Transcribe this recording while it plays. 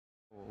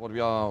What we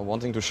are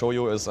wanting to show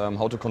you is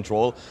how to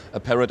control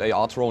a Parrot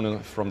AR drone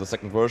from the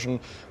second version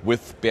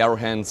with bare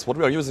hands. What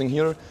we are using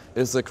here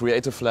is a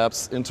Creative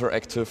Labs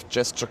interactive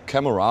gesture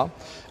camera,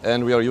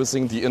 and we are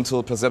using the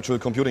Intel Perceptual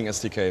Computing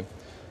SDK.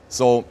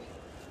 So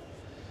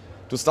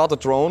to start the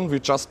drone, we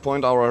just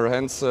point our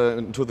hands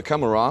into the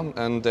camera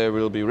and they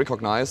will be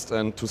recognized,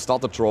 and to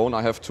start the drone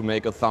I have to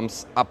make a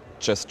thumbs up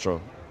gesture.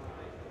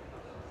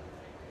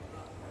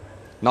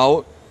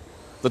 Now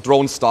the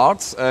drone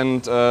starts,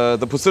 and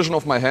the position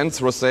of my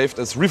hands were saved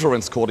as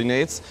reference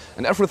coordinates,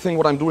 and everything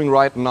what I'm doing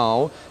right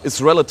now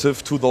is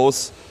relative to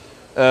those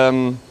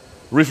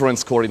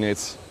reference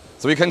coordinates.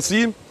 So you can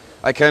see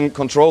I can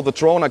control the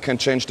drone, I can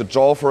change the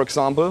jaw, for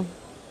example.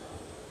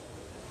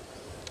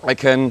 I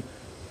can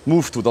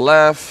move to the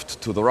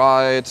left, to the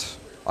right,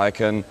 I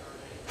can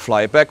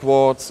fly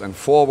backwards and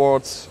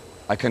forwards,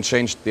 I can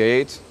change the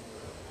gait,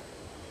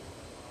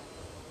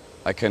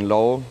 I can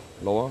lower.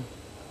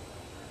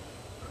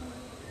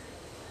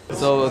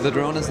 So the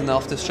drone is an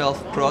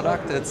off-the-shelf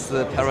product. It's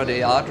the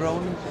Parrot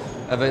AR.Drone,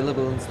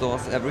 available in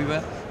stores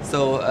everywhere.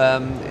 So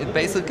it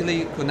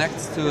basically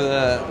connects to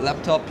a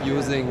laptop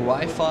using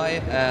Wi-Fi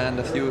and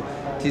a few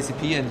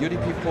TCP and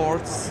UDP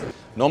ports.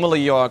 Normally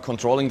you are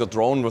controlling the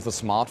drone with a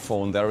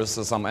smartphone. There is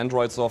some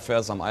Android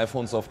software, some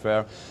iPhone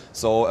software.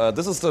 So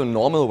this is the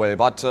normal way,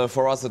 but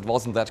for us it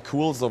wasn't that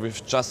cool, so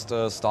we've just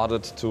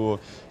started to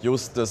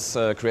use this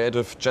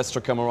creative gesture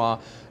camera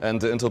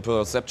and the Intel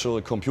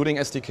Perceptual Computing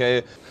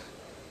SDK.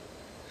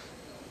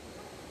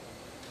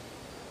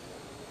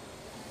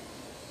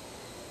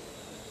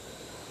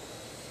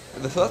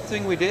 The first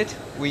thing we did,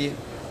 we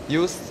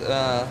used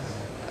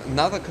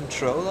another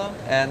controller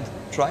and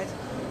tried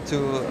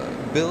to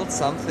build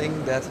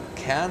something that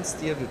can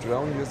steer the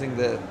drone using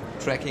the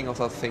tracking of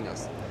our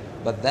fingers.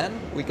 But then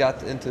we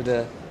got into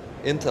the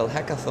Intel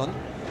hackathon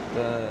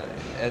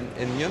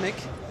in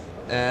Munich,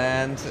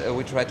 and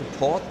we tried to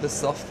port the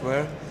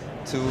software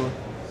to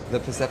the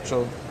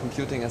Perceptual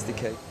Computing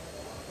SDK.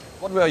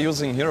 What we are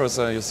using here is,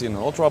 you see, an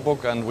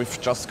ultrabook, and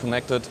we've just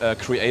connected a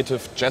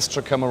creative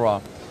gesture camera.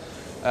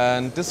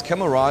 And this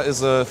camera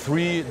is a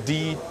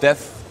 3D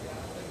depth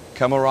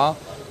camera,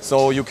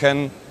 so you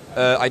can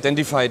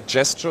identify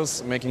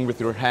gestures making with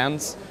your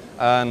hands,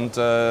 and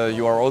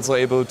you are also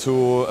able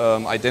to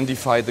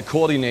identify the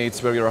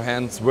coordinates where your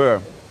hands were.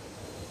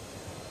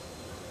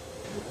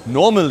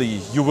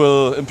 Normally you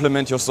will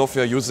implement your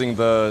software using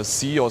the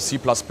C or C++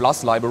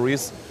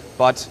 libraries,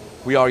 but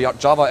we are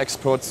Java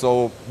experts,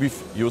 so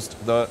we've used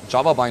the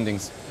Java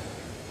bindings.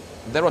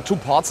 There are two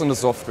parts in the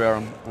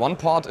software. One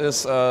part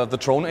is the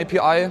drone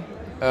API.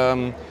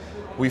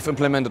 We've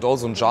implemented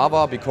also in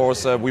Java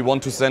because we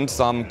want to send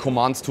some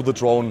commands to the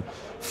drone,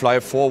 fly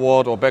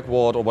forward or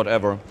backward or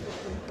whatever.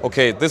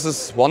 Okay, this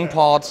is one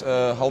part.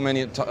 How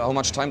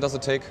much time does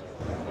it take?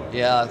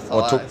 Yeah,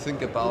 I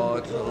think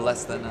about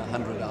less than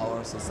 100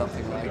 hours or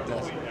something like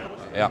that.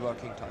 Yeah.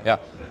 Working time. Yeah,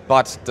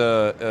 but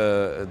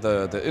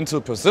the Intel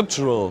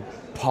Perceptual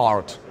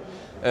part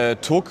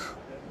took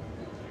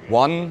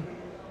 1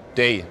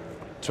 day.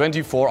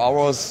 24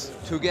 hours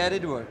to get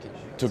it working.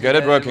 To get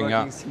it working,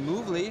 yeah.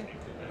 Smoothly,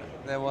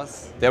 there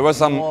was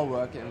some more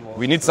work involved.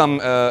 We need some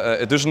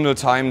additional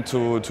time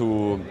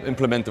to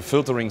implement the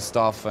filtering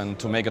stuff and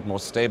to make it more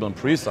stable and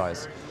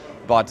precise.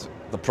 But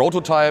the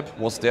prototype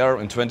was there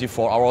in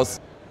 24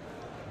 hours.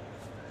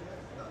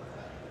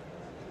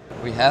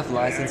 We have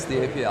licensed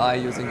the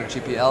API using a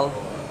GPL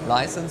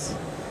license,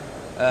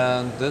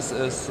 and this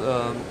is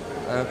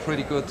a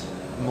pretty good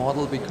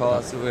model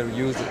because we're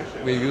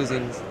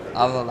using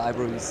other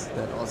libraries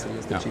that also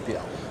use the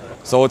GPL.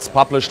 So it's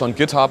published on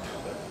GitHub,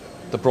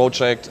 the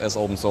project, as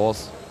open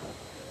source.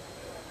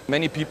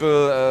 Many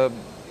people,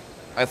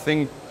 I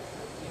think,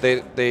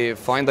 they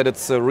find that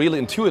it's a really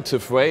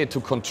intuitive way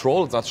to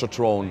control such a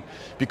drone,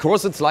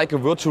 because it's like a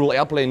virtual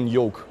airplane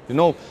yoke. You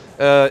know,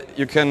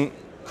 you can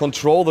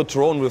control the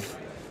drone with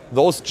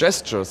those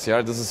gestures.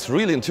 Yeah, this is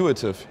really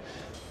intuitive.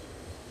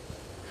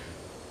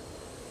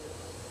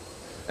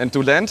 And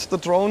to land the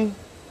drone,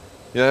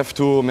 you have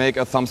to make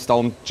a thumbs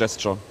down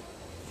gesture.